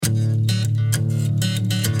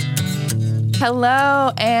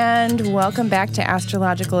Hello, and welcome back to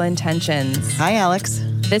Astrological Intentions. Hi, Alex.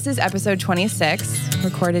 This is episode 26,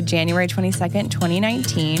 recorded January 22nd,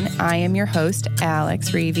 2019. I am your host,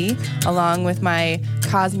 Alex Reevy, along with my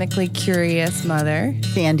cosmically curious mother,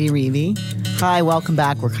 Sandy Reevy. Hi, welcome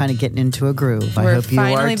back. We're kind of getting into a groove. We're I hope you are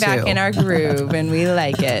too. finally back in our groove, and we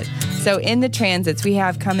like it. So in the transits, we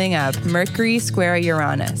have coming up Mercury square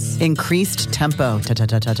Uranus. Increased tempo.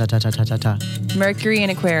 Ta-ta-ta-ta-ta-ta-ta-ta. Mercury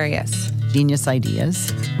in Aquarius. Genius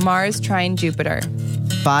ideas. Mars trine Jupiter.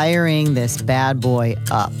 Firing this bad boy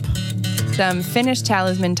up. Some finished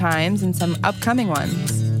talisman times and some upcoming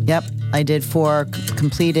ones. Yep, I did 4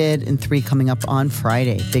 completed and 3 coming up on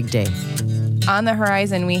Friday. Big day. On the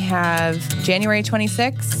horizon, we have January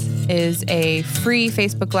 26th is a free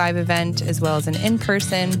Facebook Live event as well as an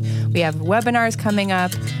in-person. We have webinars coming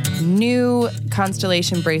up, new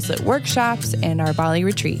constellation bracelet workshops, and our Bali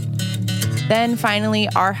retreat. Then finally,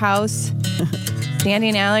 our house. Sandy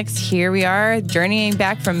and Alex, here we are, journeying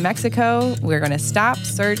back from Mexico. We're going to stop,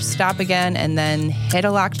 search, stop again, and then hit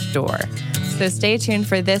a locked door. So stay tuned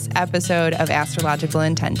for this episode of Astrological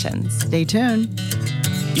Intentions. Stay tuned.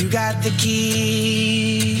 You got the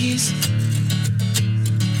keys.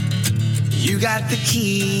 You got the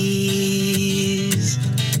keys.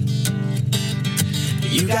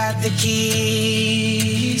 You got the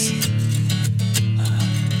keys.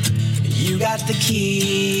 You got the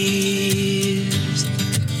keys.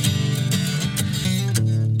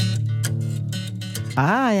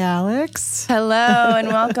 Hi, Alex. Hello and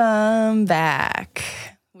welcome back.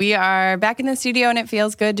 We are back in the studio and it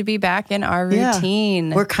feels good to be back in our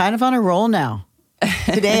routine. We're kind of on a roll now.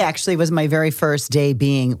 Today actually was my very first day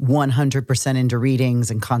being 100% into readings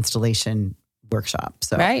and constellation workshop.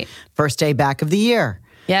 So right. First day back of the year.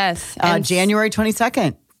 Yes. January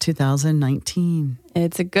 22nd, 2019.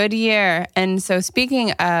 It's a good year. And so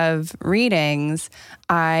speaking of readings,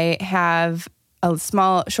 I have a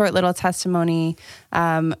short little testimony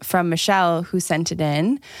from Michelle who sent it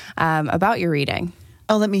in about your reading.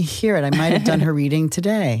 Oh, let me hear it. I might have done her reading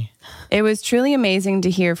today. It was truly amazing to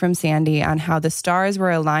hear from Sandy on how the stars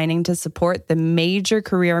were aligning to support the major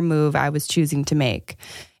career move I was choosing to make.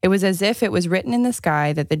 It was as if it was written in the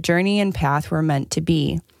sky that the journey and path were meant to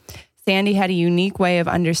be. Sandy had a unique way of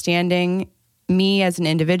understanding me as an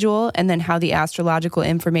individual and then how the astrological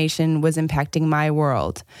information was impacting my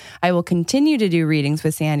world. I will continue to do readings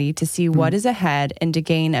with Sandy to see what is ahead and to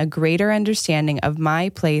gain a greater understanding of my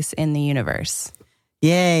place in the universe.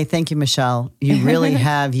 Yay. Thank you, Michelle. You really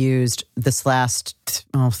have used this last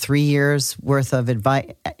 3 years worth of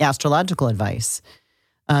astrological advice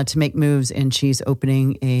to make moves, and she's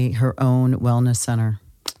opening her own wellness center.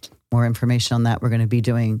 More information on that. We're going to be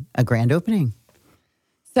doing a grand opening.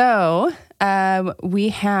 So we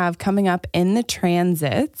have coming up in the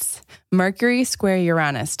transits, Mercury square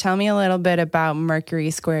Uranus. Tell me a little bit about Mercury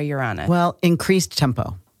square Uranus. Well, increased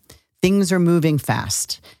tempo. Things are moving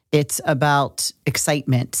fast. It's about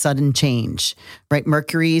excitement, sudden change, right?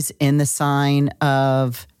 Mercury's in the sign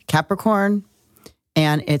of Capricorn,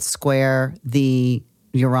 and it's square the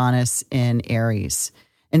Uranus in Aries.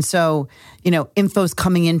 And so, info's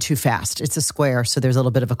coming in too fast. It's a square, so there's a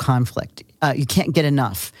little bit of a conflict. You can't get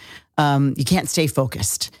enough. You can't stay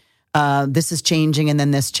focused. This is changing, and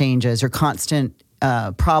then this changes, or constant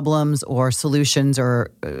problems or solutions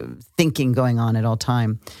or thinking going on at all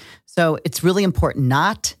time. So it's really important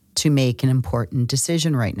not to make an important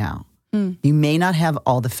decision right now. You may not have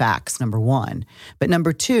all the facts, number one. But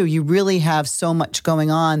number two, you really have so much going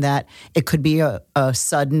on that it could be a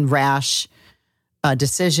sudden, rash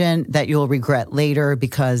decision that you'll regret later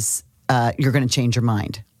because you're going to change your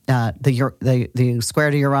mind. The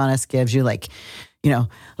square to Uranus gives you like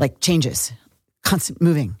changes, constant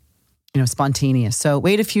moving, spontaneous. So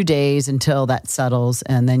wait a few days until that settles,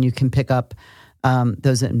 and then you can pick up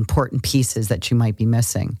those important pieces that you might be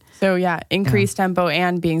missing. So increased tempo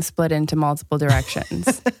and being split into multiple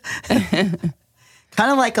directions. Kind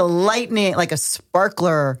of like a lightning, like a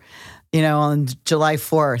sparkler, on July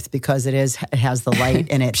 4th, because it has the light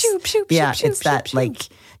in it. Pew, pew, pew, yeah, pew, it's pew, that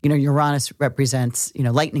pew. Uranus represents,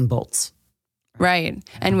 lightning bolts. Right.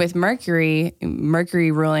 And with Mercury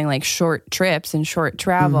ruling like short trips and short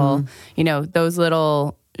travel, those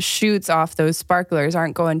little shoots off those sparklers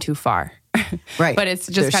aren't going too far. Right. But it's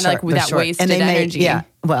just kind of like that wasted energy. Yeah.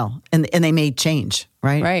 Well, and they may change,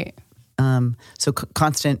 right? Right. So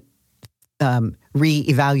constant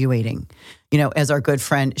re-evaluating. As our good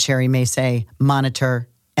friend Sherry may say, monitor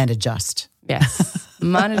and adjust. Yes.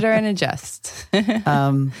 Monitor and adjust.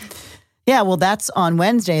 Yeah, well, that's on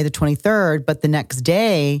Wednesday, the 23rd. But the next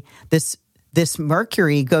day, this this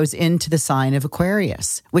Mercury goes into the sign of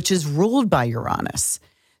Aquarius, which is ruled by Uranus.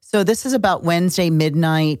 So this is about Wednesday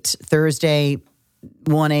midnight, Thursday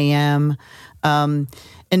 1 a.m.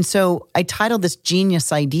 And so I titled this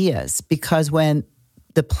Genius Ideas because when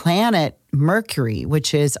the planet Mercury,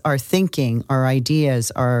 which is our thinking, our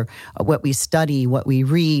ideas, our what we study, what we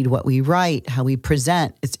read, what we write, how we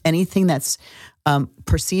present, it's anything that's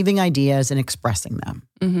perceiving ideas and expressing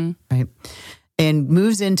them, right? And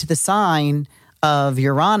moves into the sign of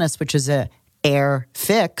Uranus, which is a air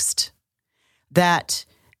fixed, that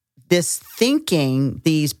this thinking,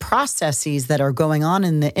 these processes that are going on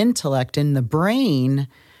in the intellect, in the brain,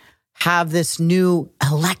 have this new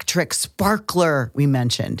electric sparkler we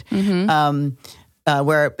mentioned,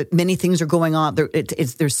 where many things are going on.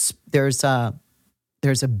 There's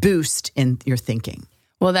a boost in your thinking.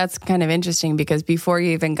 Well, that's kind of interesting because before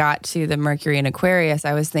you even got to the Mercury in Aquarius,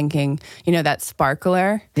 I was thinking, that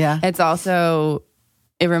sparkler. Yeah.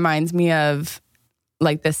 It reminds me of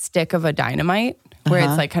like the stick of a dynamite where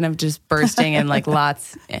it's like kind of just bursting and like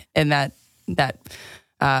lots, and that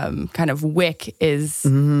kind of wick is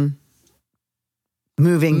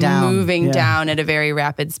moving down at a very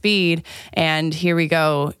rapid speed. And here we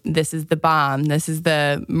go. This is the bomb. This is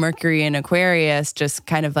the Mercury in Aquarius, just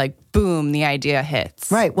kind of like, boom, the idea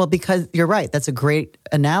hits. Right. Well, because you're right. That's a great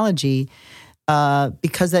analogy.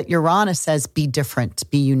 Because that Uranus says, be different,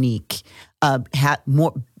 be unique,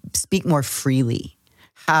 speak more freely,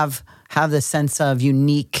 have the sense of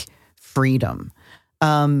unique freedom.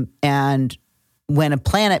 And when a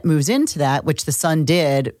planet moves into that, which the sun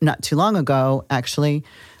did not too long ago, actually,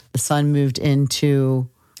 the sun moved into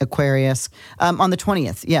Aquarius on the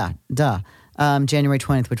 20th. Yeah, January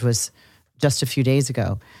 20th, which was just a few days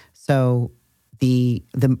ago. So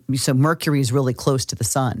so Mercury is really close to the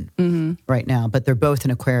sun right now, but they're both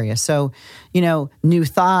in Aquarius. So, new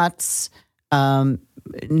thoughts,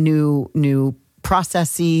 new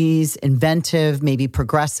processes, inventive, maybe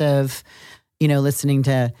progressive, listening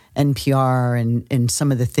to NPR and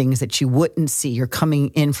some of the things that you wouldn't see. You're coming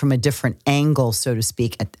in from a different angle, so to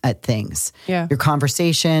speak, at things. Yeah. Your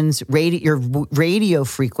conversations, your radio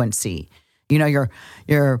frequency, your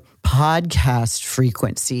podcast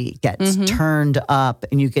frequency gets turned up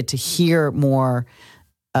and you get to hear more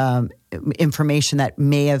information that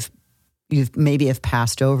you've maybe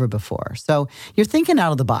passed over before. So you're thinking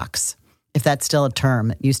out of the box. If that's still a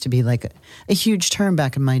term, it used to be like a huge term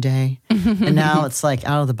back in my day. And now it's like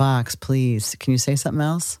out of the box, please. Can you say something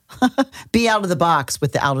else? Be out of the box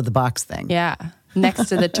with the out of the box thing. Yeah. Next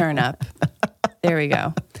to the turnip. There we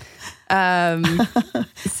go.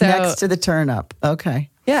 Next to the turnip. Okay.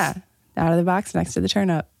 Yeah. Out of the box, next to the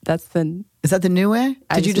turnip. Is that the new way?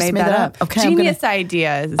 Did you just make that up? Okay. Genius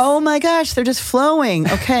ideas. Oh my gosh, they're just flowing.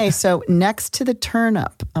 Okay. So next to the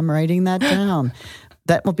turnip. I'm writing that down.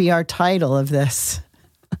 That will be our title of this.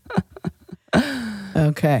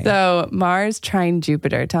 Okay. So Mars trine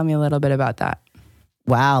Jupiter. Tell me a little bit about that.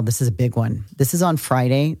 Wow, this is a big one. This is on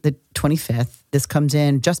Friday, the 25th. This comes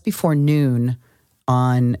in just before noon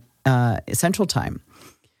on Central Time.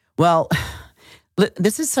 Well,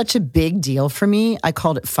 this is such a big deal for me. I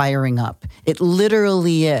called it firing up. It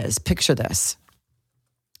literally is. Picture this.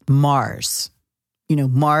 Mars.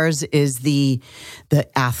 Mars is the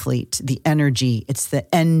athlete, the energy. It's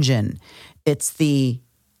the engine. It's the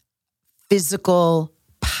physical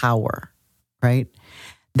power, right?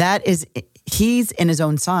 He's in his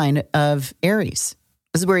own sign of Aries.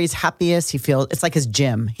 This is where he's happiest. It's like his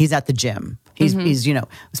gym. He's at the gym. He's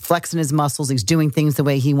flexing his muscles. He's doing things the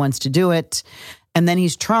way he wants to do it. And then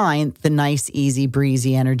he's trying the nice, easy,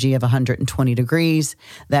 breezy energy of 120 degrees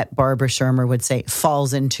that Barbara Shermer would say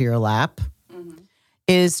falls into your lap.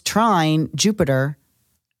 Is trine Jupiter,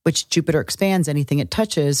 which Jupiter expands anything it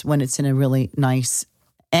touches when it's in a really nice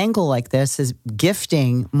angle like this, is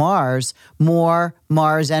gifting Mars more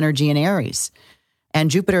Mars energy in Aries.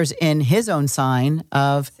 And Jupiter's in his own sign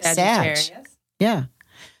of Sag. Yeah.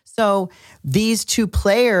 So these two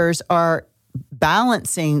players are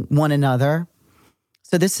balancing one another.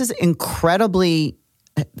 So this is incredibly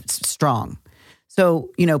strong.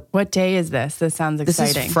 So, what day is this? This sounds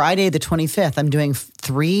exciting. This is Friday the 25th. I'm doing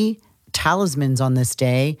 3 talismans on this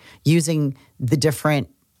day using the different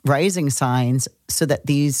rising signs so that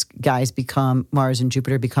these guys Mars and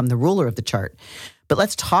Jupiter become the ruler of the chart. But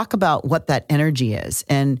let's talk about what that energy is.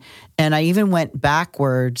 And I even went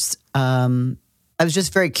backwards. I was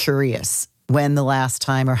just very curious when the last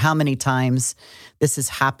time or how many times this has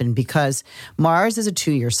happened, because Mars is a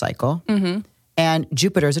 2-year cycle. And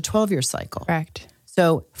Jupiter is a 12-year cycle. Correct.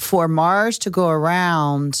 So for Mars to go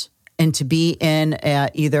around and to be in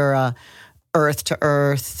either a Earth to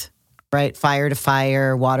Earth right? Fire to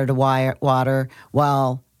fire, water to water,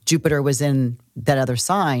 while Jupiter was in that other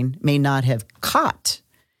sign, may not have caught.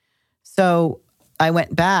 So I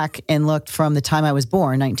went back and looked from the time I was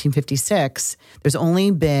born, 1956. There's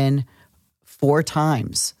only been 4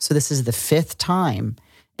 times. So this is the 5th time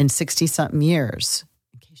in 60-something years,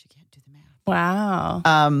 in case you can't do the math. Wow.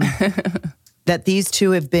 That these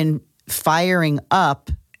two have been firing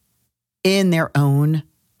up in their own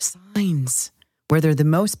signs where they're the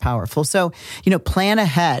most powerful. So, plan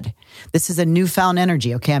ahead. This is a newfound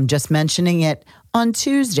energy. Okay, I'm just mentioning it on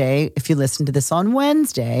Tuesday. If you listen to this on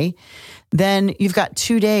Wednesday, then you've got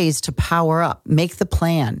 2 days to power up, make the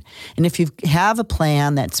plan. And if you have a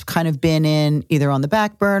plan that's kind of been in either on the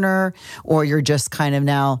back burner or you're just kind of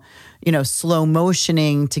now, slow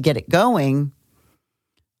motioning to get it going,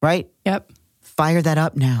 right? Yep. Fire that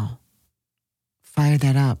up now. Fire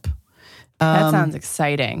that up. That sounds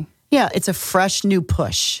exciting. Yeah, it's a fresh new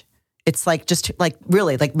push. It's like just like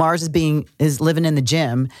really like Mars is living in the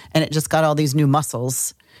gym and it just got all these new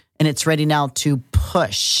muscles and it's ready now to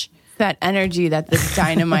push. That energy that this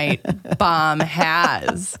dynamite bomb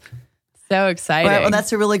has. So exciting. Right, well,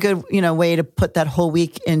 that's a really good, way to put that whole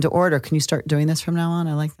week into order. Can you start doing this from now on?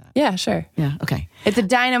 I like that. Yeah, sure. Yeah, okay. It's a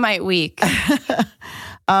dynamite week.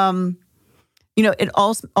 It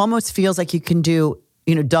almost feels like you can do,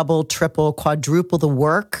 double, triple, quadruple the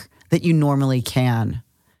work that you normally can.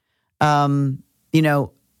 Should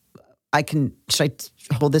I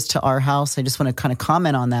hold this to our house? I just want to kind of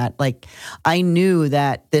comment on that. Like, I knew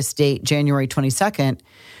that this date, January 22nd,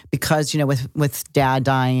 because, with dad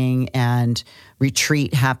dying and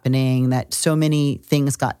retreat happening, that so many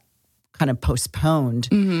things got kind of postponed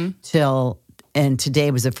and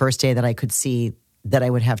today was the first day that I could see that I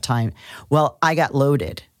would have time. Well, I got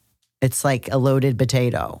loaded. It's like a loaded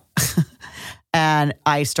potato. And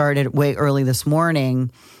I started way early this morning.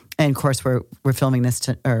 And of course, we're filming this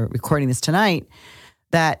or recording this tonight,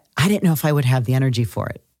 that I didn't know if I would have the energy for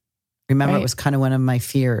it. Remember, It was kind of one of my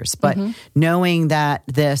fears. But knowing that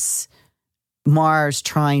this Mars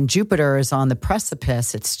trine Jupiter is on the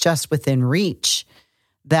precipice, it's just within reach,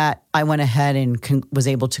 that I went ahead and was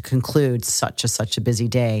able to conclude such a busy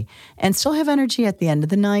day and still have energy at the end of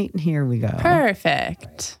the night. And here we go.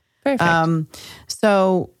 Perfect.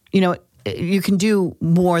 So, you can do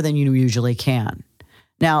more than you usually can.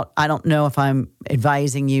 Now, I don't know if I'm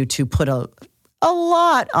advising you to put a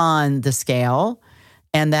lot on the scale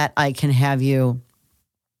and that I can have you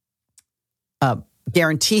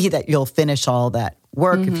guarantee that you'll finish all that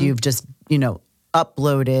work if you've just,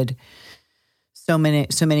 uploaded so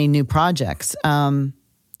many new projects.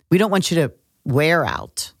 We don't want you to wear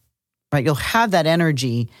out, right? You'll have that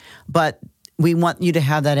energy, but we want you to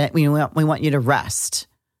have that. We want you to rest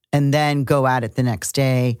and then go at it the next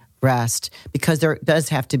day, rest, because there does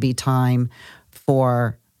have to be time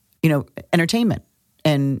for, entertainment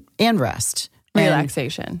and rest.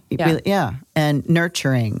 Relaxation. And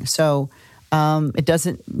nurturing. So it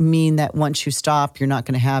doesn't mean that once you stop, you're not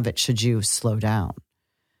going to have it should you slow down.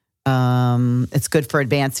 It's good for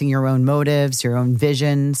advancing your own motives, your own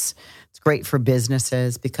visions. It's great for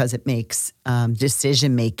businesses because it makes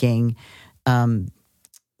decision-making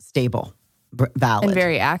stable, valid. And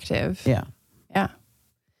very active. Yeah. Yeah.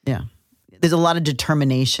 Yeah. There's a lot of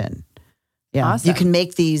determination. Yeah. Awesome. You can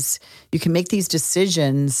make these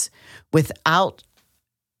decisions without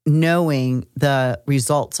knowing the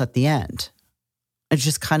results at the end. It's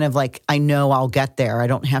just kind of like, I know I'll get there. I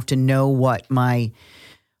don't have to know what my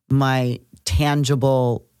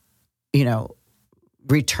tangible,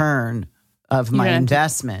 return of my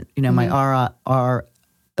investment, my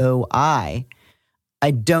ROI.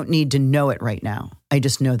 I don't need to know it right now. I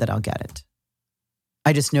just know that I'll get it.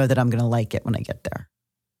 I just know that I'm going to like it when I get there.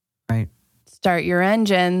 Right. Start your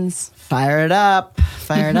engines. Fire it up.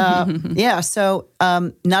 Yeah. So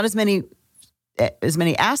not as many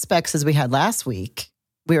aspects as we had last week.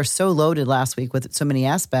 We were so loaded last week with so many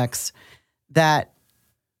aspects that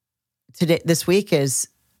this week is,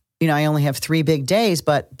 I only have 3 big days,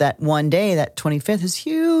 but that one day, that 25th is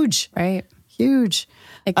huge. Right. Huge.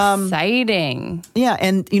 Exciting. Yeah.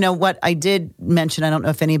 And what I did mention, I don't know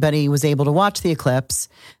if anybody was able to watch the eclipse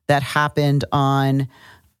that happened on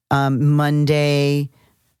Monday.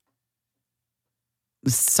 It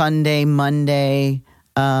was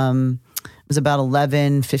about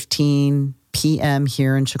 11:15 p.m.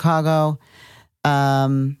 here in Chicago.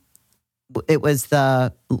 It was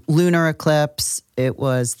the lunar eclipse. It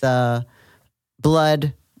was the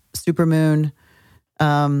blood supermoon.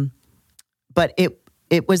 But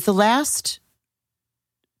it was the last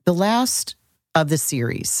of the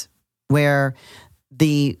series where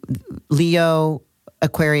the Leo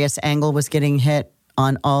Aquarius angle was getting hit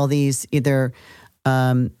on all these either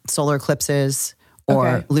solar eclipses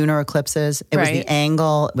or lunar eclipses. It was the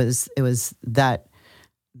angle. It was that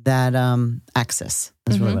axis.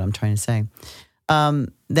 Is really what I'm trying to say.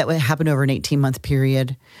 That would happen over an 18-month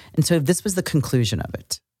period, and so this was the conclusion of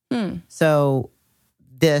it. So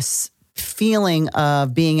this feeling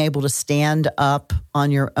of being able to stand up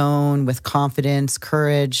on your own with confidence,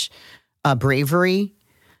 courage, bravery,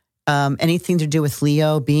 anything to do with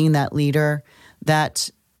Leo, being that leader, that,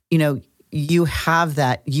 you have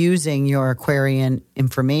that using your Aquarian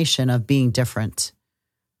information of being different.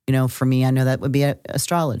 For me, I know that would be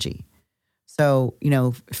astrology. So,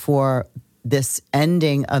 for this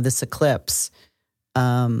ending of this eclipse,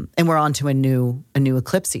 and we're on to a new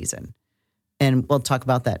eclipse season. And we'll talk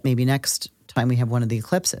about that maybe next time we have one of the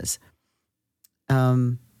eclipses.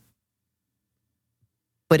 But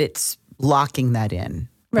it's locking that in.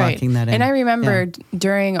 Right. Locking that in. And I remember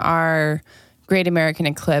during our Great American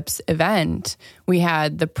Eclipse event, we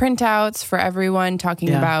had the printouts for everyone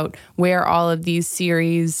talking about where all of these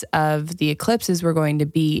series of the eclipses were going to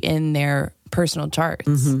be in their personal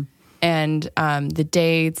charts. And the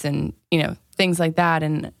dates and, things like that.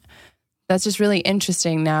 And that's just really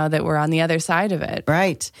interesting now that we're on the other side of it.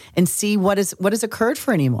 Right. And see what has occurred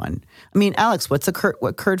for anyone. I mean, Alex, what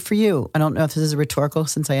occurred for you? I don't know if this is rhetorical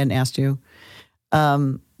since I hadn't asked you.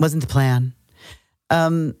 Wasn't the plan.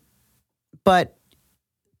 But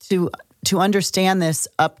to understand this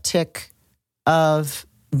uptick of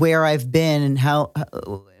where I've been and how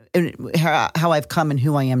I've come and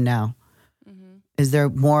who I am now, is there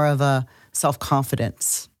more of a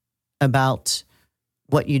self-confidence about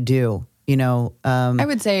what you do? I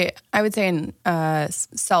would say in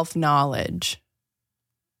self-knowledge.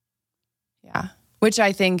 Yeah. Which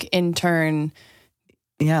I think in turn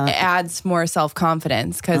adds more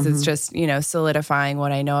self-confidence because it's just, solidifying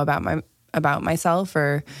what I know about myself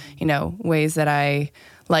or, ways that I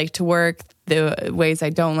like to work, the ways I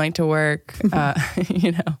don't like to work,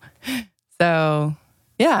 So,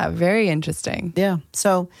 yeah, very interesting. Yeah.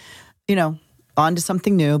 So, on to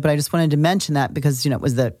something new, but I just wanted to mention that because, it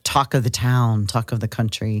was the talk of the town, talk of the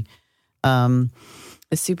country. The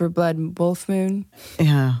super blood wolf moon.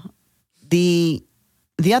 Yeah. The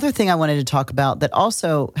other thing I wanted to talk about that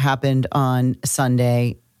also happened on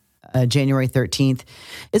Sunday, January 13th,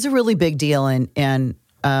 is a really big deal. And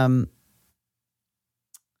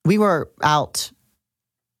we were out.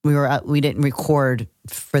 We didn't record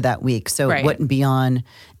for that week. So it wouldn't be on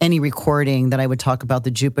any recording that I would talk about the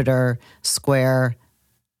Jupiter square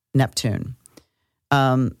Neptune.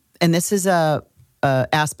 And this is a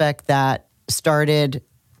aspect that started,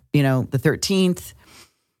 the 13th,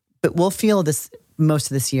 but we'll feel this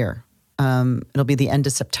most of this year. It'll be the end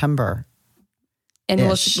of September. And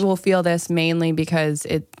we'll feel this mainly because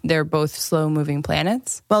they're both slow-moving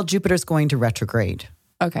planets? Well, Jupiter's going to retrograde.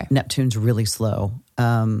 Okay. Neptune's really slow.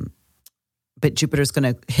 But Jupiter's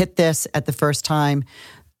going to hit this at the first time,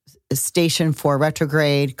 station for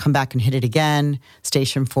retrograde, come back and hit it again,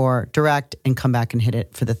 station for direct, and come back and hit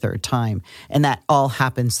it for the third time. And that all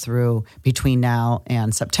happens through between now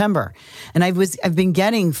and September. And I've been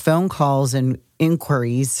getting phone calls and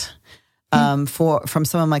inquiries from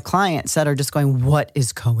some of my clients that are just going, what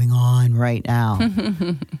is going on right now?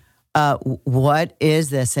 What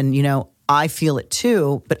is this? And, I feel it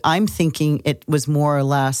too, but I'm thinking it was more or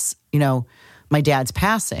less, my dad's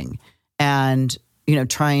passing and,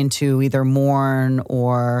 trying to either mourn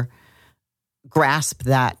or grasp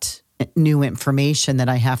that new information that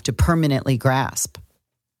I have to permanently grasp.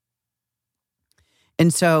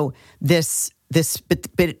 And so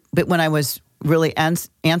but when I was really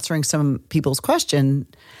answering some people's question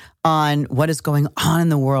on what is going on in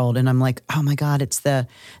the world, and I'm like, oh my God, it's the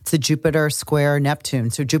Jupiter square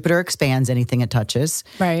Neptune. So Jupiter expands anything it touches.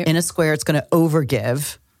 Right. In a square, it's going to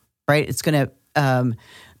overgive, right? It's going to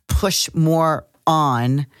push more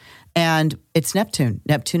on, and it's Neptune.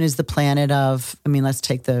 Neptune is the planet of, let's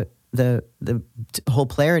take the whole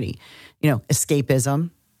polarity, escapism,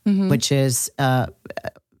 which is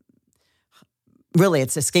really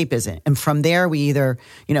it's escapism. And from there, we either,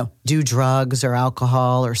 do drugs or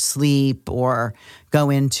alcohol or sleep or go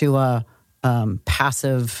into a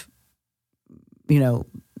passive,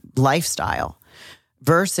 lifestyle.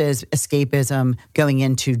 Versus escapism going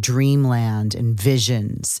into dreamland and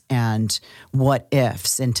visions and what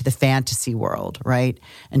ifs into the fantasy world, right?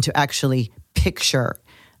 And to actually picture,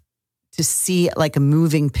 to see like a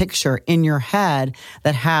moving picture in your head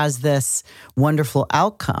that has this wonderful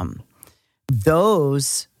outcome.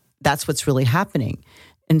 That's what's really happening.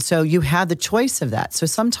 And so you have the choice of that. So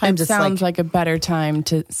sometimes it it's sounds like a better time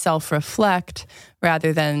to self-reflect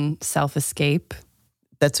rather than self-escape.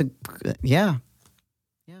 Yeah.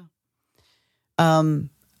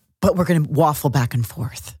 But we're going to waffle back and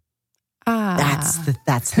forth.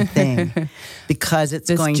 That's the thing, because it's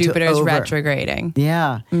going Jupiter's to retrograding.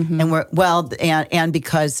 Yeah, and and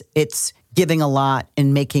because it's giving a lot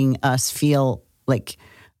and making us feel like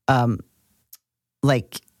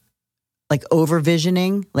over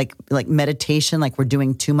visioning, like meditation, like we're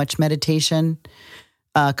doing too much meditation.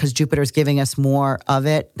 Because Jupiter's giving us more of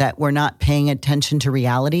it, that we're not paying attention to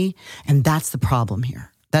reality, and that's the problem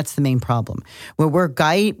here. That's the main problem. Where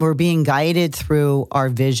we're being guided through our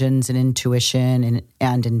visions and intuition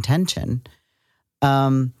and intention.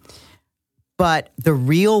 But the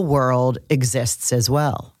real world exists as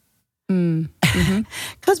well.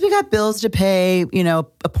 Because we got bills to pay,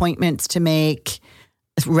 appointments to make,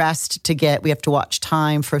 rest to get. We have to watch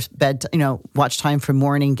time for bed, watch time for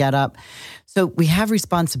morning get up. So we have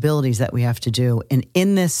responsibilities that we have to do. And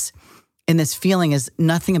in this feeling is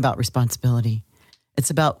nothing about responsibility. It's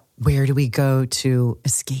about where do we go to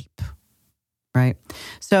escape, right?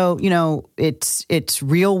 So, it's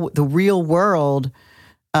real. The real world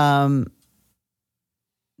doesn't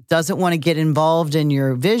want to get involved in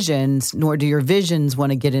your visions, nor do your visions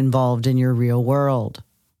want to get involved in your real world.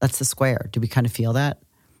 That's the square. Do we kind of feel that?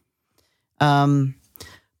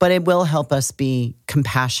 But it will help us be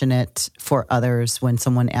compassionate for others when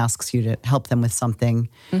someone asks you to help them with something.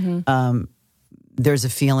 There's a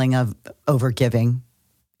feeling of overgiving,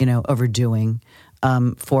 overdoing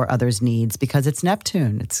for others' needs, because it's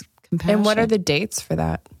Neptune. It's compassion. And what are the dates for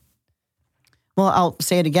that? Well, I'll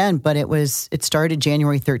say it again, but it started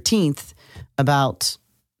January 13th, about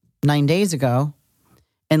 9 days ago,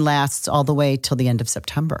 and lasts all the way till the end of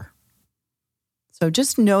September. So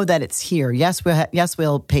just know that it's here. Yes,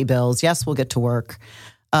 we'll pay bills. Yes, we'll get to work.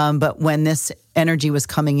 But when this energy was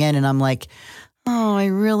coming in, and I'm like, oh, I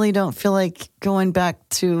really don't feel like going back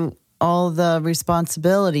to all the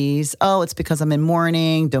responsibilities. Oh, it's because I'm in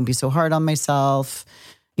mourning. Don't be so hard on myself.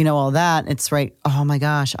 All that. It's right. Oh my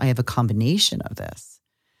gosh, I have a combination of this.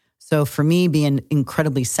 So for me, being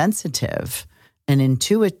incredibly sensitive and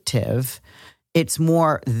intuitive, it's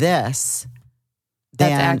more this.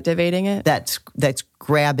 That's activating it? That's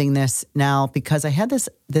grabbing this now, because I had this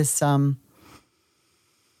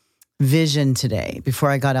vision today before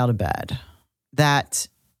I got out of bed that,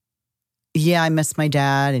 I miss my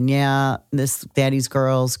dad, and this daddy's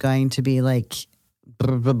girl's going to be like,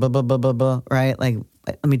 blah, blah, blah, blah, blah, blah, right? Like,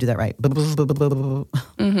 let me do that right.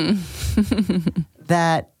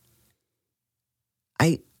 That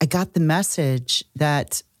I got the message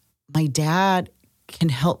that my dad can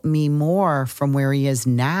help me more from where he is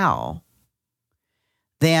now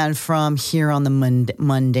than from here on the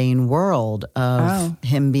mundane world of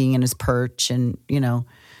him being in his perch, and,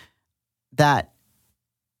 that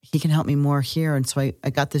he can help me more here. And so I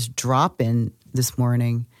got this drop in this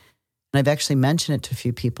morning, and I've actually mentioned it to a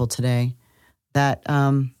few people today, that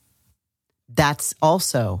that's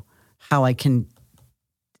also how I can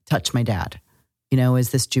touch my dad, is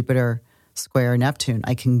this Jupiter square Neptune.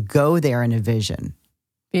 I can go there in a vision.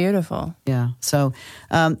 Beautiful. Yeah. So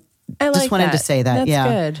I just wanted to say that. That's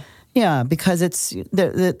good. Yeah, because it's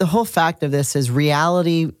the whole fact of this is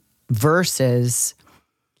reality versus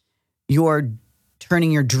your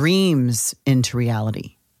turning your dreams into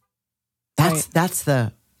reality. That's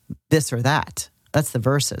the this or that. That's the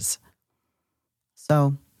verses.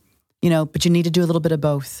 So, but you need to do a little bit of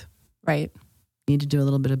both. Right. You need to do a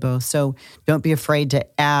little bit of both. So don't be afraid to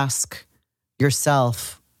ask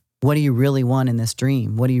yourself, what do you really want in this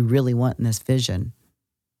dream? What do you really want in this vision?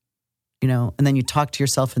 And then you talk to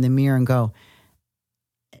yourself in the mirror and go,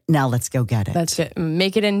 now let's go get it. Let's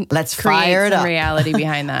make it in. Let's fire it up. Reality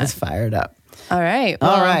behind that. Let's fire it up. All right.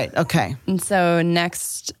 Well, all right. Okay. And so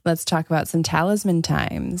next, let's talk about some talisman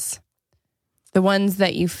times. The ones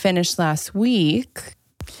that you finished last week.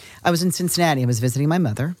 I was in Cincinnati. I was visiting my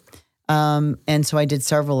mother. And so I did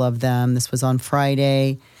several of them. This was on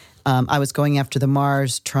Friday. I was going after the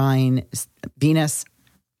Mars trine Venus.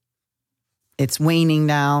 It's waning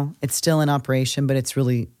now. It's still in operation, but it's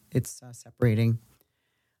separating.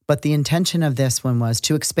 But the intention of this one was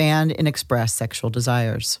to expand and express sexual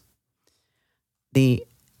desires. The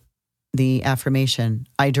affirmation,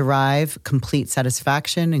 I derive complete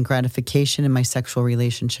satisfaction and gratification in my sexual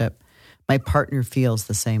relationship. My partner feels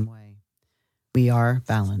the same way. We are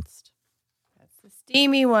balanced. That's the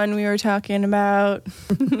steamy one we were talking about.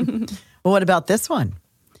 Well, what about this one?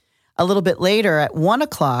 A little bit later at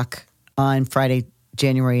 1:00 on Friday,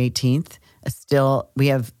 January 18th, we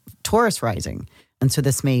have Taurus rising. And so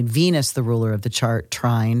this made Venus, the ruler of the chart,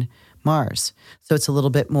 trine Mars. So it's a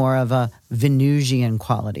little bit more of a Venusian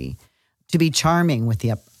quality, to be charming with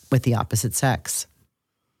the opposite sex.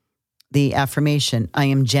 The affirmation, I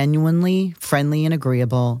am genuinely friendly and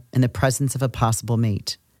agreeable in the presence of a possible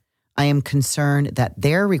mate. I am concerned that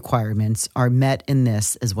their requirements are met in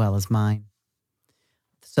this as well as mine.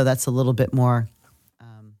 So that's a little bit more,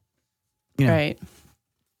 right.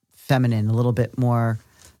 feminine, a little bit more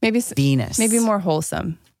Venus. Maybe more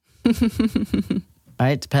wholesome.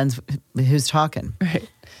 Right? Depends who's talking. Right.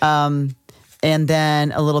 And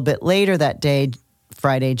then a little bit later that day,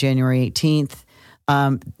 Friday, January 18th,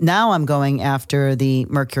 now I'm going after the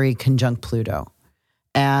Mercury conjunct Pluto.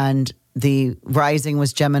 And the rising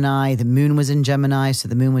was Gemini, the moon was in Gemini, so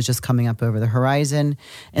the moon was just coming up over the horizon.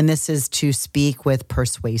 And this is to speak with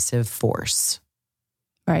persuasive force.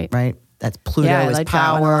 Right. Right? That's Pluto is like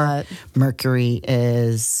power, Mercury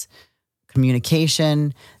is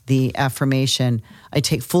communication, the affirmation. I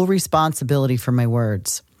take full responsibility for my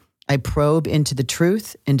words. I probe into the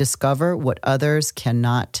truth and discover what others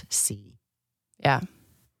cannot see. Yeah.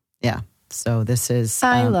 Yeah. So this is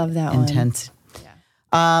I love that intense. one.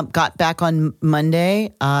 Yeah. Got back on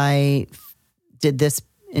Monday. I did this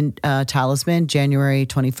in talisman January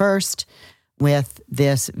 21st with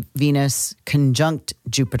this Venus conjunct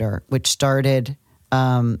Jupiter, which started,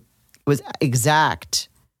 was exact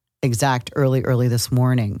early this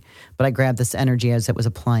morning. But I grabbed this energy as it was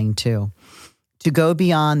applying too. To go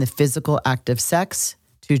beyond the physical act of sex,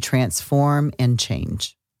 to transform and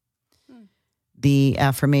change. The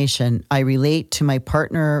affirmation, I relate to my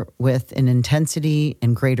partner with an intensity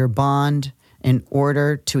and greater bond in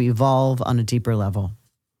order to evolve on a deeper level.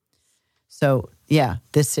 So, yeah,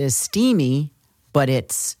 this is steamy, but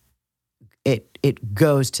it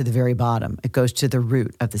goes to the very bottom. It goes to the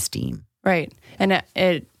root of the steam. Right. And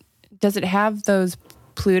it does it have those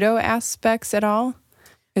Pluto aspects at all?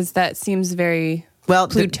 Because that seems very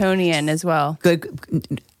Plutonian as well. Good.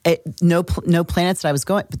 No planets that I was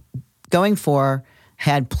going for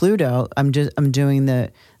had Pluto. I'm doing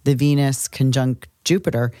the Venus conjunct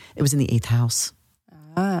Jupiter. It was in the 8th house.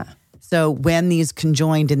 Ah. So when these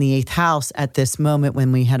conjoined in the 8th house at this moment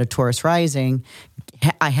when we had a Taurus rising,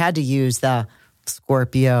 I had to use the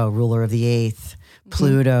Scorpio, ruler of the 8th,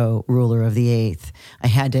 Pluto, ruler of the 8th. I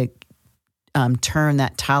had to turn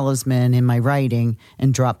that talisman in my writing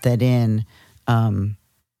and drop that in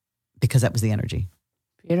because that was the energy.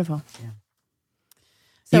 Beautiful. Yeah.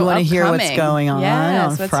 So you want to hear what's going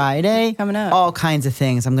on Friday? Coming up. All kinds of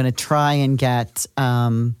things. I'm going to try and get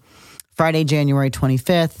Friday, January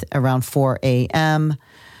 25th around 4 a.m.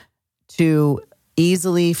 to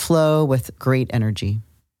easily flow with great energy.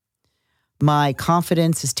 My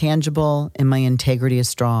confidence is tangible and my integrity is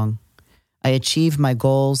strong. I achieve my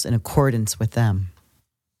goals in accordance with them.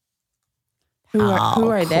 Who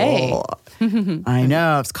are they? I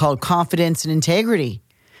know. It's called confidence and integrity.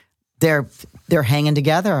 They're hanging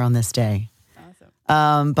together on this day.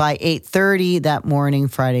 Awesome. By 8:30 that morning,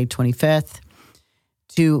 Friday 25th,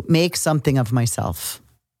 to make something of myself.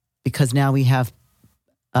 Because now we have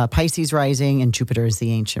Pisces rising and Jupiter is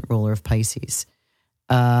the ancient ruler of Pisces.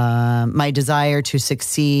 My desire to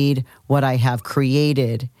succeed, what I have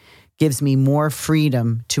created, gives me more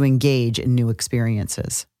freedom to engage in new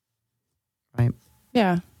experiences. Right?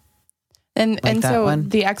 Yeah. And so one?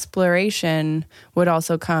 The exploration would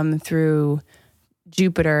also come through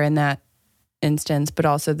Jupiter in that instance, but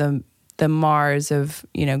also the Mars of,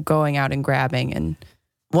 going out and grabbing and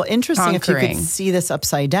well, interesting conquering. If you could see this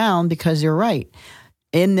upside down, because you're right.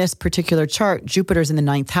 In this particular chart, Jupiter's in the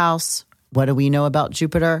 9th house. What do we know about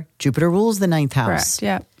Jupiter? Jupiter rules the 9th house. Correct,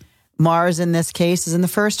 yeah. Mars, in this case, is in the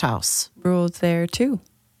 1st house. Rules there, too.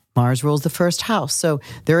 Mars rules the 1st house. So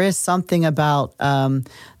there is something about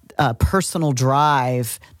personal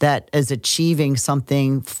drive that is achieving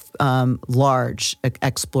something large,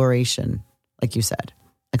 exploration, like you said,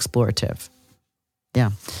 explorative.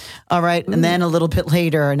 Yeah. All right. Ooh. And then a little bit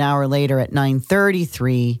later, an hour later at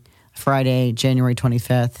 9:33, Friday, January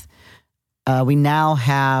 25th, we now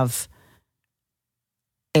have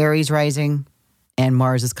Aries rising and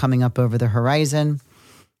Mars is coming up over the horizon,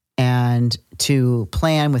 and to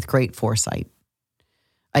plan with great foresight.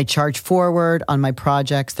 I charge forward on my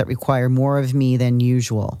projects that require more of me than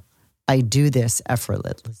usual. I do this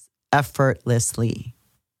effortlessly.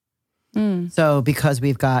 So because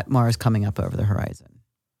we've got Mars coming up over the horizon.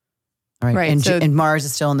 All right. Right. And Mars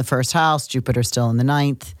is still in the 1st house, Jupiter's still in the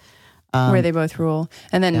 9th. Where they both rule.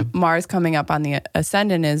 And then Mars coming up on the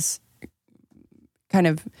ascendant is kind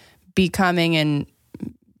of becoming and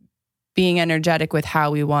being energetic with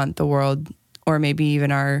how we want the world, or maybe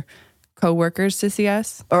even our coworkers to see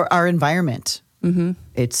us. Or our environment. Mm-hmm.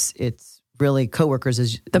 It's really coworkers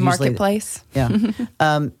is The usually, marketplace. Yeah.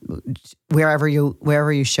 Wherever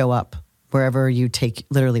you show up, wherever you take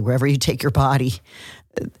your body,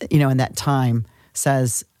 in that time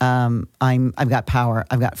says, I've got power,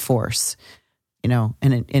 I've got force, and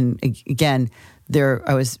again,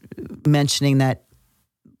 I was mentioning that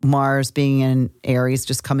Mars being in Aries,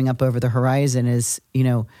 just coming up over the horizon is,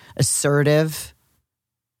 assertive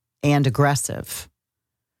and aggressive.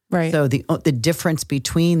 Right. So the difference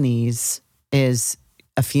between these is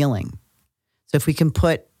a feeling. So if we can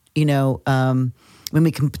put, when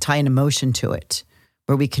we can tie an emotion to it,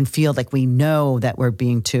 where we can feel like we know that we're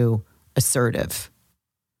being too assertive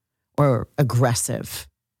or aggressive,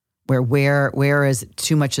 where is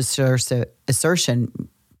too much assertion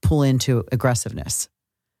pull into aggressiveness.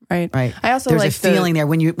 Right. I also there's a feeling there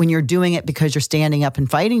when you're doing it because you're standing up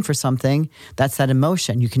and fighting for something. That's that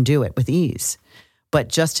emotion. You can do it with ease, but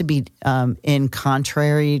just to be in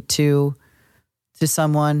contrary to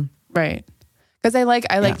someone, right? Because I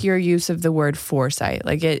like your use of the word foresight.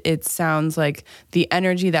 Like it sounds like the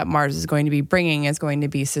energy that Mars is going to be bringing is going to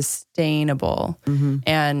be sustainable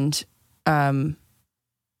and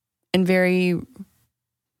very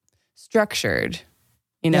structured.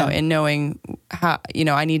 In knowing how,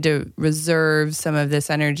 I need to reserve some of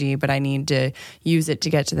this energy, but I need to use it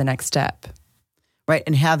to get to the next step. Right.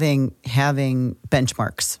 And having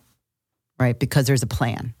benchmarks, right? Because there's a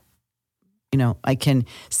plan. I can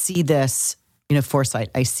see this,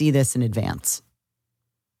 foresight. I see this in advance.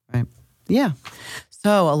 Right. Yeah.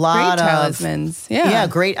 So a lot great talismans. Yeah.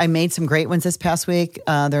 Great. I made some great ones this past week.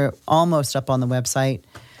 They're almost up on the website.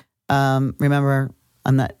 Remember,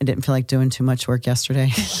 I didn't feel like doing too much work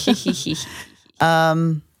yesterday.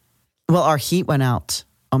 Well, our heat went out.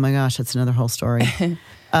 Oh my gosh, that's another whole story.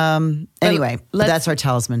 Anyway, that's our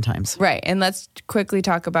talisman times. Right. And let's quickly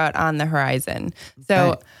talk about On the Horizon.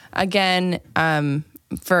 So again,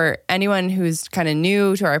 for anyone who's kind of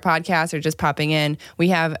new to our podcast or just popping in, we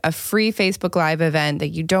have a free Facebook Live event that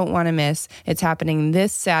you don't want to miss. It's happening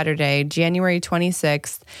this Saturday, January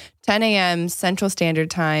 26th, 10 a.m. Central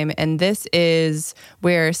Standard Time. And this is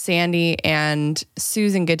where Sandy and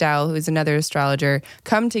Susan Goodell, who is another astrologer,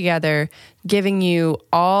 come together, giving you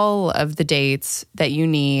all of the dates that you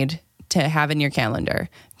need to have in your calendar.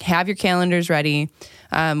 Have your calendars ready.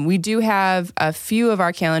 We do have a few of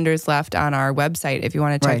our calendars left on our website if you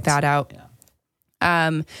want to check that out.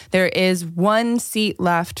 Yeah. There is one seat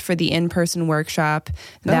left for the in-person workshop.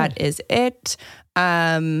 Good. That is it.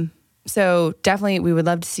 So definitely we would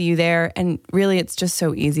love to see you there. And really, it's just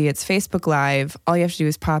so easy. It's Facebook Live. All you have to do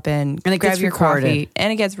is pop in, and grab your coffee,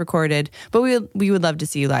 and it gets recorded. But we would love to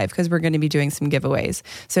see you live because we're going to be doing some giveaways.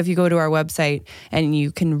 So if you go to our website and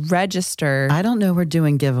you can register. I don't know we're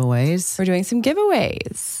doing giveaways. We're doing some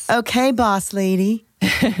giveaways. Okay, boss lady.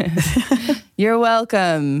 You're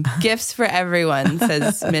welcome. Gifts for everyone,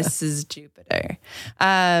 says Mrs. Jupiter.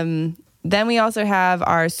 Then we also have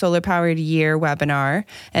our Solar Powered Year webinar,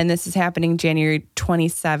 and this is happening January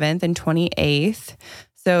 27th and 28th.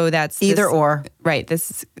 So that's either or. Right.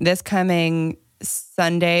 This coming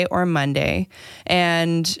Sunday or Monday.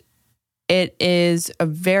 And it is a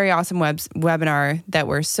very awesome webinar that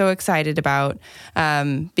we're so excited about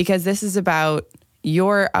because this is about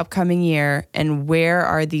your upcoming year and where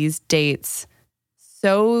are these dates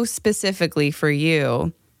so specifically for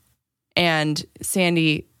you. And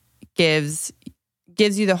Sandy gives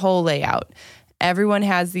you the whole layout. Everyone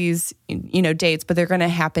has these, dates, but they're going to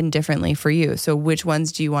happen differently for you. So which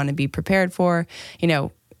ones do you want to be prepared for?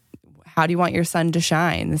 How do you want your sun to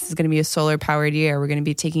shine? This is going to be a solar powered year. We're going to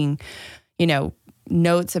be taking,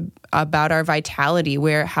 notes about our vitality.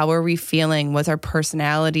 How are we feeling? What's our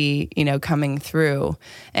personality, coming through?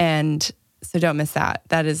 And so don't miss that.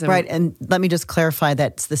 That is right. And let me just clarify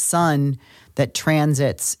that it's the sun that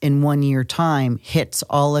transits in 1 year time hits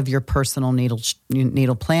all of your personal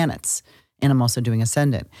natal planets. And I'm also doing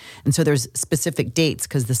ascendant. And so there's specific dates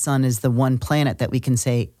because the sun is the one planet that we can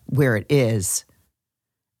say where it is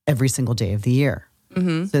every single day of the year.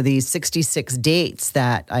 Mm-hmm. So these 66 dates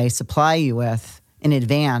that I supply you with in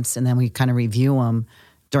advance, and then we kind of review them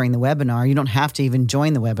during the webinar. You don't have to even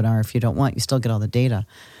join the webinar if you don't want. You still get all the data.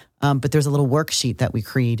 But there's a little worksheet that we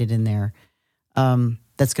created in there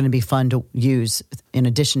that's going to be fun to use in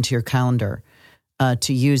addition to your calendar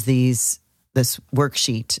to use this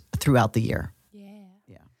worksheet throughout the year.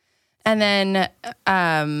 Yeah. And then...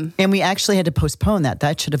 and we actually had to postpone that.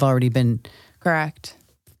 That should have already been... Correct.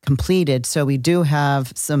 Completed. So we do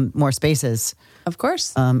have some more spaces. Of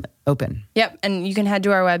course. Open. Yep. And you can head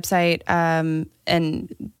to our website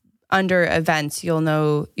and under events,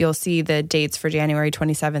 you'll see the dates for January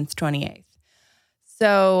 27th, 28th.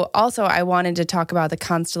 So also I wanted to talk about the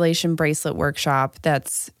Constellation Bracelet Workshop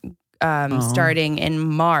that's starting in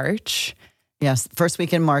March. Yes, first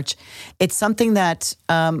week in March. It's something that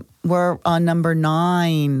we're on number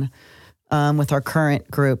 9 with our current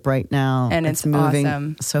group right now. And it's moving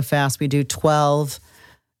awesome. so fast. We do 12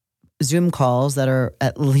 Zoom calls that are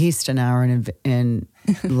at least an hour in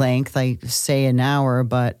length. I say an hour,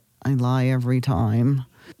 but I lie every time.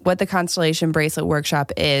 What the Constellation Bracelet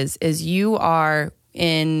Workshop is you are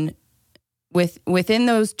within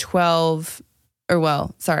those 12,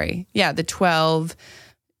 the 12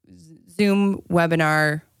 Zoom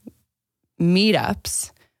webinar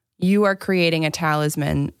meetups, you are creating a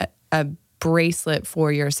talisman, a bracelet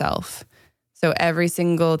for yourself. So every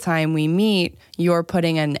single time we meet, you're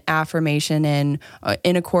putting an affirmation in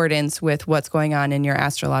accordance with what's going on in your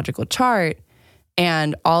astrological chart.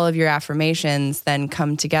 And all of your affirmations then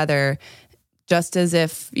come together just as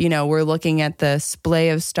if, we're looking at the splay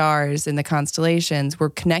of stars in the constellations. We're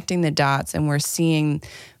connecting the dots and we're seeing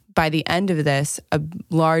by the end of this a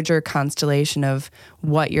larger constellation of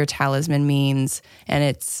what your talisman means. And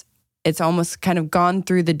it's almost kind of gone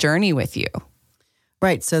through the journey with you.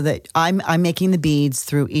 Right. So that I'm making the beads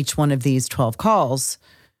through each one of these 12 calls.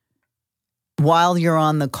 While you're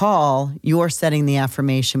on the call, you're setting the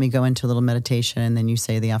affirmation. We go into a little meditation and then you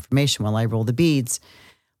say the affirmation while I roll the beads.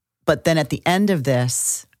 But then at the end of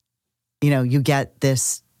this, you get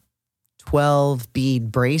this 12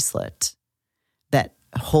 bead bracelet that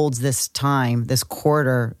holds this time, this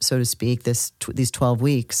quarter, so to speak, these 12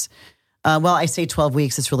 weeks. I say 12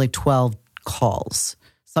 weeks, it's really 12 calls.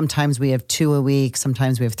 Sometimes we have 2 a week,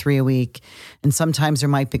 sometimes we have 3 a week, and sometimes there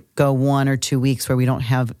might go 1 or 2 weeks where we don't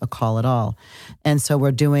have a call at all. And so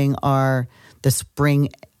we're doing the spring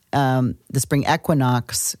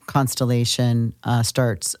equinox constellation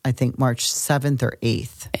starts, I think, March 7th or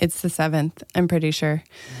 8th. It's the 7th, I'm pretty sure.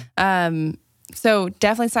 So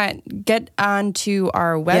definitely get onto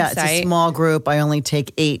our website. Yeah, it's a small group. I only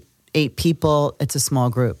take eight people. It's a small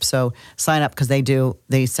group. So sign up because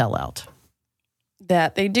they sell out.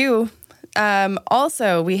 That they do.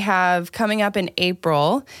 Also, we have coming up in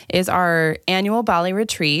April is our annual Bali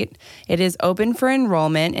retreat. It is open for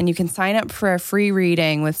enrollment, and you can sign up for a free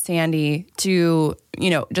reading with Sandy to,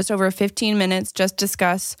 just over 15 minutes, just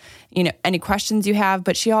discuss, any questions you have.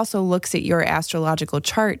 But she also looks at your astrological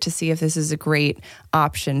chart to see if this is a great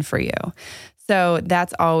option for you. So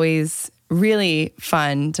that's always really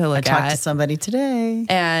fun to look at. I talked to somebody today.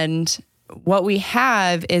 And what we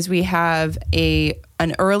have is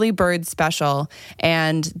an early bird special,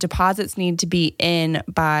 and deposits need to be in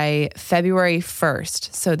by February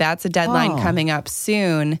 1st. So that's a deadline coming up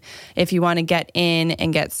soon. If you want to get in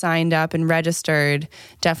and get signed up and registered,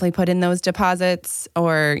 definitely put in those deposits,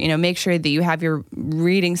 or, make sure that you have your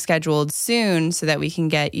reading scheduled soon so that we can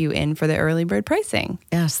get you in for the early bird pricing.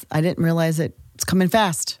 Yes, I didn't realize it's coming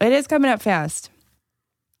fast. It is coming up fast.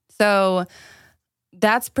 So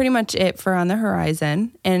that's pretty much it for On the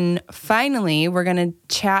Horizon. And finally, we're going to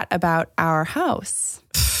chat about our house,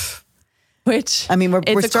 which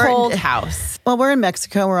it's a cold house. Well, we're in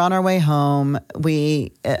Mexico. We're on our way home.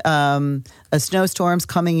 A snowstorm's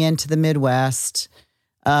coming into the Midwest.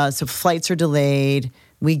 So flights are delayed.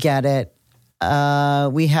 We get it.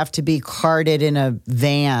 We have to be carted in a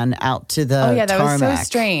van out to the tarmac. That was so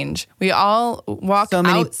strange. We all walked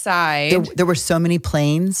outside. There were so many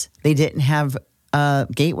planes. They didn't have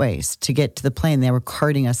gateways to get to the plane. They were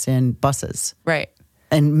carting us in buses. Right.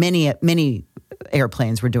 And many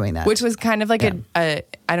airplanes were doing that. Which was kind of like I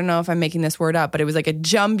don't know if I'm making this word up, but it was like a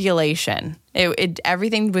jumbulation.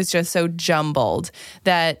 Everything was just so jumbled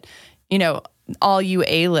that, all you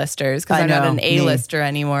A-listers, because I'm not an A-lister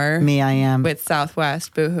anymore. Me, I am. With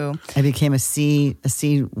Southwest, boohoo. I became a C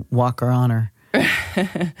Walker Honor.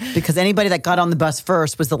 Because anybody that got on the bus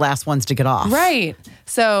first was the last ones to get off. Right.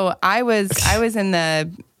 So I was in the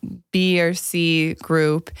B or C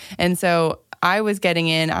group, and so I was getting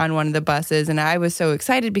in on one of the buses, and I was so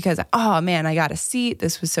excited because, oh man, I got a seat.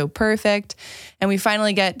 This was so perfect. And we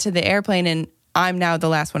finally get to the airplane, and I'm now the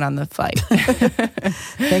last one on the flight.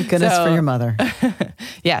 Thank goodness for your mother.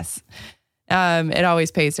 Yes. It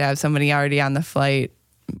always pays to have somebody already on the flight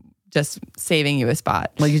just saving you a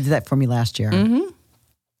spot. Well, you did that for me last year. Mm-hmm.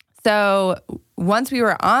 So once we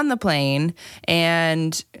were on the plane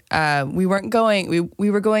and we were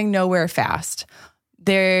going nowhere fast.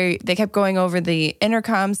 They kept going over the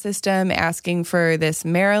intercom system, asking for this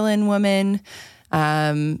Maryland woman.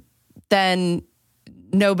 Then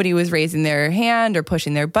nobody was raising their hand or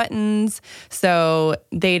pushing their buttons. So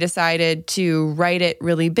they decided to write it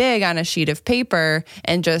really big on a sheet of paper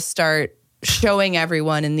and just start showing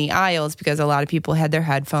everyone in the aisles, because a lot of people had their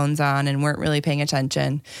headphones on and weren't really paying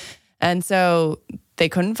attention. And so they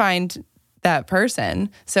couldn't find that person.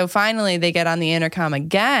 So finally they get on the intercom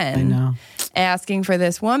again, asking for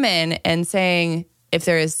this woman and saying, if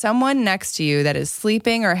there is someone next to you that is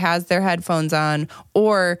sleeping or has their headphones on,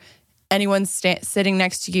 or anyone sitting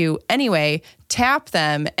next to you anyway, tap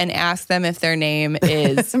them and ask them if their name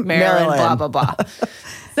is Marilyn, blah, blah, blah.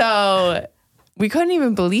 So we couldn't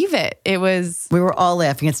even believe it. We were all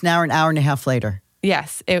laughing. It's now an hour and a half later.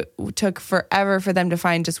 Yes. It took forever for them to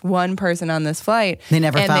find just one person on this flight. They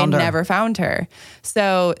never found her.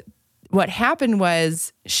 So what happened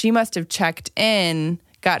was she must have checked in,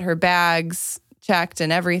 got her bags checked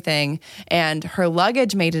and everything, and her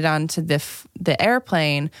luggage made it onto the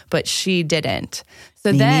airplane, but she didn't.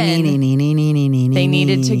 So then they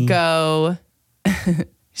needed to go.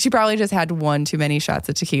 She probably just had one too many shots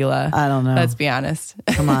of tequila. I don't know. Let's be honest.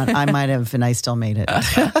 Come on. I might have, and I still made it.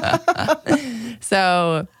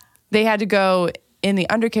 So they had to go in the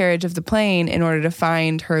undercarriage of the plane in order to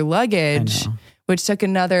find her luggage, which took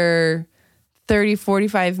another 30,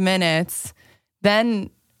 45 minutes. Then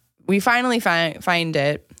we finally find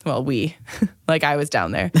it. Well, like I was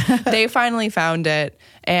down there. They finally found it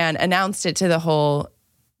and announced it to the whole,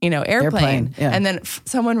 airplane. Yeah. And then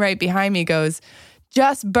someone right behind me goes,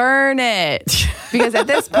 just burn it, because at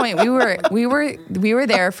this point we were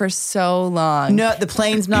there for so long. No, the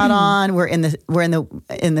plane's not on. We're in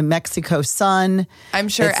the Mexico sun. I'm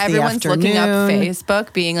sure everyone's looking up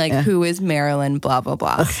Facebook, being like, "Who is Marilyn?" Blah blah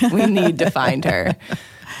blah. We need to find her.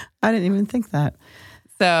 I didn't even think that.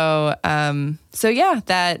 So yeah,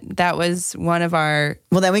 that was one of our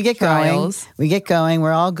then we get trials. Going. We get going.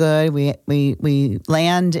 We're all good. We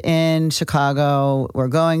land in Chicago. We're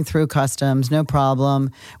going through customs, no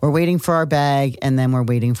problem. We're waiting for our bag, and then we're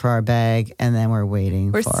waiting for our bag, and then we're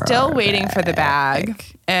waiting. We're still waiting for the bag,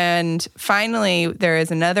 and finally there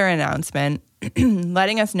is another announcement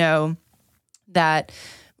letting us know that,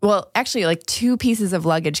 well, actually, like 2 pieces of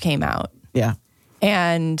luggage came out. Yeah.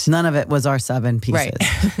 And none of it was our 7 pieces.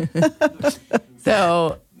 Right.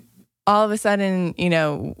 So all of a sudden,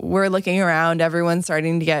 we're looking around, everyone's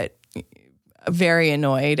starting to get very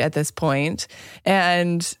annoyed at this point.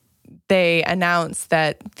 And they announced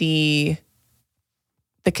that the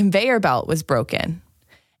conveyor belt was broken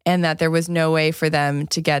and that there was no way for them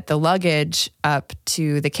to get the luggage up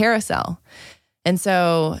to the carousel. And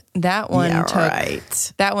so that one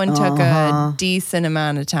took a decent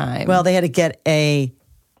amount of time. Well, they had to get a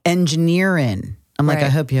engineer in. I'm like, I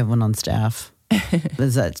hope you have one on staff.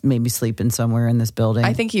 Is that maybe sleeping somewhere in this building?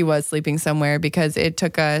 I think he was sleeping somewhere, because it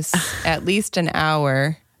took us at least an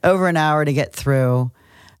hour. Over an hour to get through.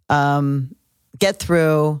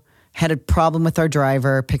 Had a problem with our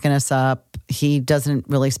driver picking us up. He doesn't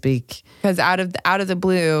really speak. Because out of the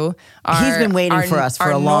blue, he's been waiting for us for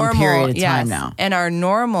a long period of time now. And our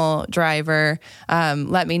normal driver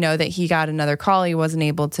let me know that he got another call. He wasn't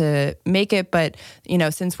able to make it, but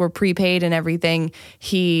since we're prepaid and everything,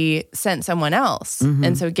 he sent someone else,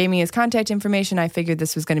 and so gave me his contact information. I figured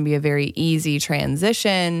this was going to be a very easy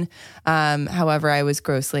transition. However, I was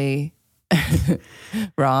grossly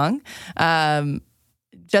wrong.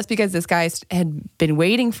 Just because this guy had been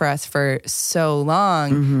waiting for us for so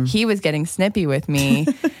long, he was getting snippy with me,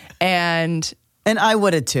 and I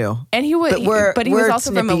would have too. And he would, but he was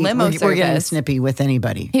also snippy. From a limo service. We're getting snippy with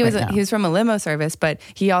anybody. He was from a limo service, but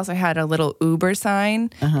he also had a little Uber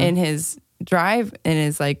sign in his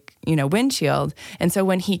windshield. And so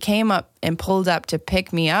when he came up and pulled up to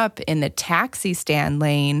pick me up in the taxi stand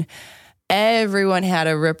lane, everyone had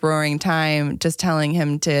a rip-roaring time just telling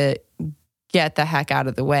him to get the heck out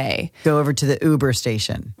of the way. Go over to the Uber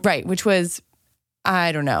station. Right, which was,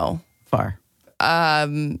 I don't know. Far.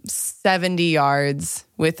 70 yards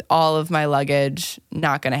with all of my luggage.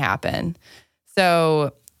 Not going to happen.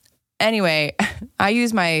 So anyway, I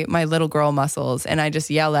use my little girl muscles, and I just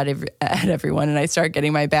yell at everyone, and I start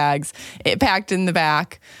getting my bags packed in the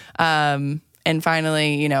back. And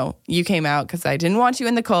finally, you came out because I didn't want you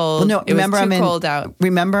in the cold. Well, no, it was too cold out.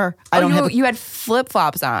 Remember, you had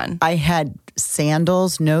flip-flops on. I had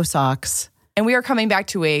sandals, no socks. And we are coming back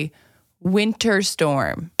to a winter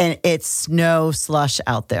storm. And it's snow slush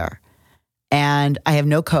out there. And I have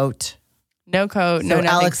no coat. No coat, so no nothing.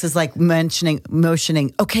 Alex is like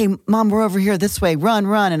motioning, okay, Mom, we're over here this way, run.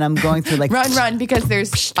 And I'm going through like... run, because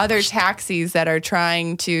there's other taxis that are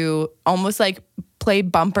trying to almost like play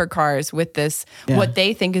bumper cars with this, what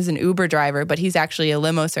they think is an Uber driver, but he's actually a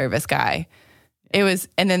limo service guy. It was,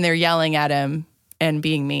 and then they're yelling at him and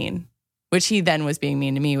being mean, which he then was being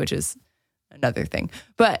mean to me, which is another thing.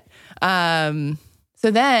 But so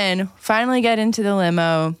then finally get into the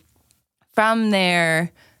limo. From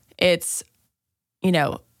there, it's, you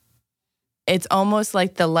know, it's almost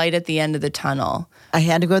like the light at the end of the tunnel. I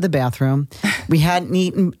had to go to the bathroom. We hadn't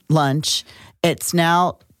eaten lunch. It's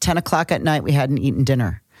now 10 o'clock at night. We hadn't eaten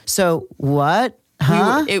dinner. So what?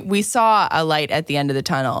 Huh? We saw a light at the end of the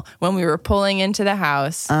tunnel when we were pulling into the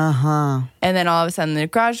house. And then all of a sudden the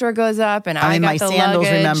garage door goes up and I got my the sandals,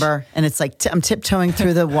 luggage. remember? And it's like I'm tiptoeing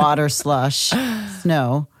through the water slush,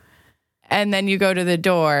 snow. And then you go to the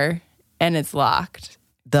door and it's locked.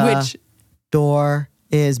 The door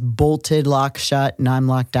is bolted, locked shut, and I'm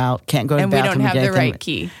locked out. Can't go to the bathroom. And we don't have the anything. right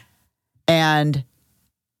key. And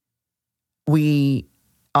we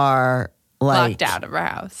are like... locked out of our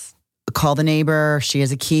house. Call the neighbor. She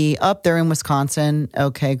has a key. Up there in Wisconsin.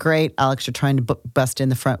 Okay, great. Alex, you're trying to bust in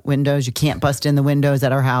the front windows. You can't bust in the windows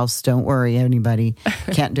at our house. Don't worry, anybody.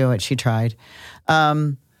 Can't do it. She tried.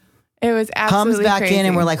 It was absolutely comes back crazy. in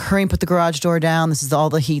and we're like, hurry and put the garage door down. This is all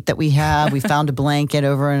the heat that we have. We found a blanket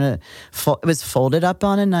over in it was folded up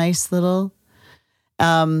on a nice little,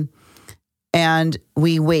 and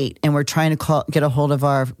we wait and we're trying to get a hold of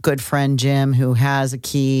our good friend Jim, who has a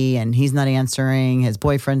key, and he's not answering. His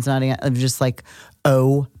boyfriend's not answering. Just like,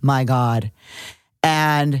 oh my God.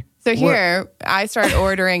 And so here I start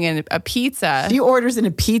ordering a pizza. She orders in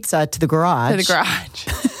a pizza to the garage.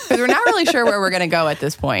 Because we're not really sure where we're going to go at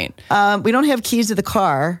this point. We don't have keys to the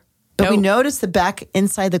car, but we notice the back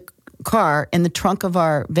inside the car in the trunk of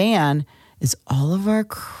our van is all of our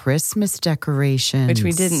Christmas decorations. Which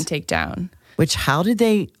we didn't take down. Which, how did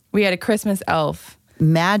they... We had a Christmas elf.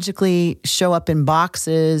 Magically show up in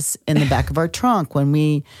boxes in the back of our trunk when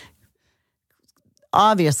we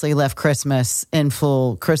obviously left Christmas in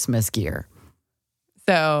full Christmas gear.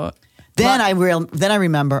 So... Then I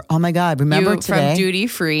remember, oh my God, remember today? From duty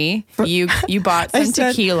free, you bought some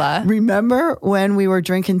tequila. Remember when we were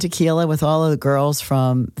drinking tequila with all of the girls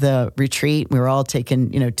from the retreat? We were all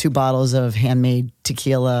taking, 2 bottles of handmade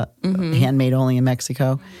tequila, handmade only in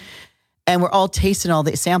Mexico. And we're all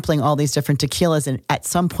sampling all these different tequilas. And at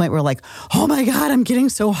some point we're like, oh my God, I'm getting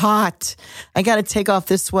so hot. I got to take off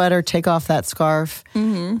this sweater, take off that scarf.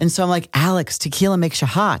 And so I'm like, Alex, tequila makes you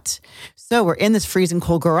hot. So we're in this freezing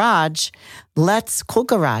cold garage. Cold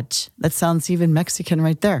garage. That sounds even Mexican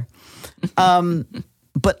right there. And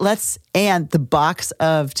the box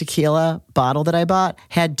of tequila bottle that I bought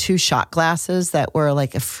had 2 shot glasses that were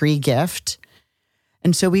like a free gift.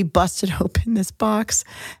 And so we busted open this box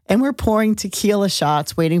and we're pouring tequila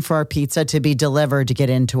shots, waiting for our pizza to be delivered to get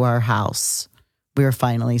into our house. We were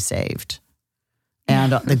finally saved.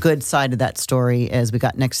 And the good side of that story is we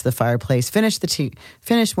got next to the fireplace, finished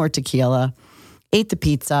more tequila, ate the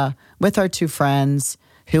pizza with our 2 friends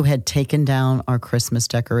who had taken down our Christmas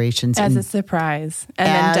decorations. As a surprise. And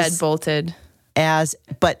then deadbolted.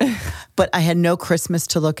 But I had no Christmas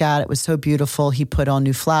to look at. It was so beautiful. He put on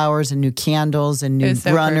new flowers and new candles and new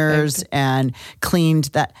runners and cleaned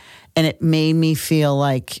that. And it made me feel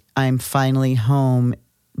like I'm finally home.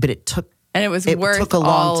 But it took worth a long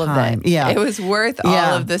all time. of it. Yeah. It was worth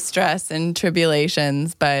all of the stress and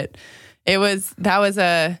tribulations, but that was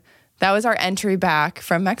our entry back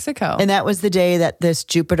from Mexico. And that was the day that this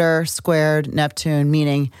Jupiter squared Neptune,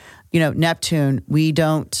 meaning, Neptune, we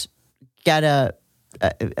don't get a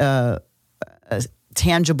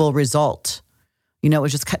tangible result. It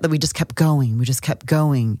was we just kept going. We just kept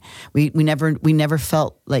going. We never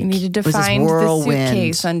felt like we needed to it was find this the whirlwind,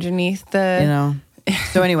 suitcase underneath the.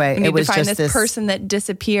 So anyway, we need it was to find just this person that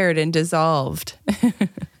disappeared and dissolved.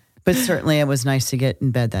 But certainly, it was nice to get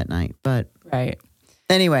in bed that night. But right.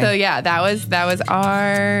 Anyway, so yeah, that was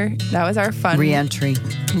our fun re-entry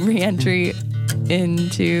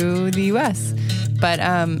into the U.S. But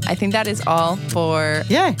I think that is all for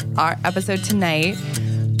our episode tonight.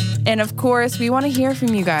 And of course, we want to hear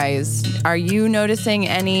from you guys. Are you noticing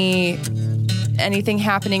anything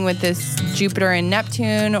happening with this Jupiter and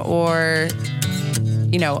Neptune, or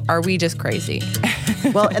are we just crazy?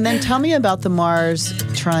 Well, and then tell me about the Mars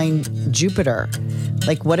trine Jupiter.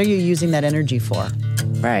 Like, what are you using that energy for?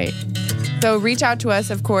 Right. So reach out to us,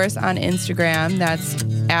 of course, on Instagram. That's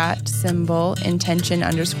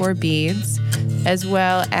 @intention_beads, as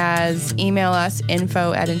well as email us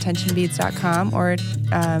info@intentionbeads.com, or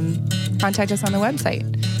contact us on the website,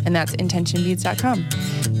 and that's intentionbeads.com.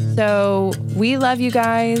 So we love you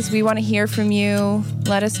guys. We want to hear from you.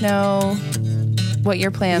 Let us know what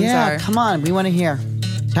your plans are. Yeah, come on. We want to hear.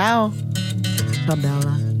 Ciao. Ciao,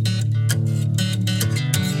 Bella.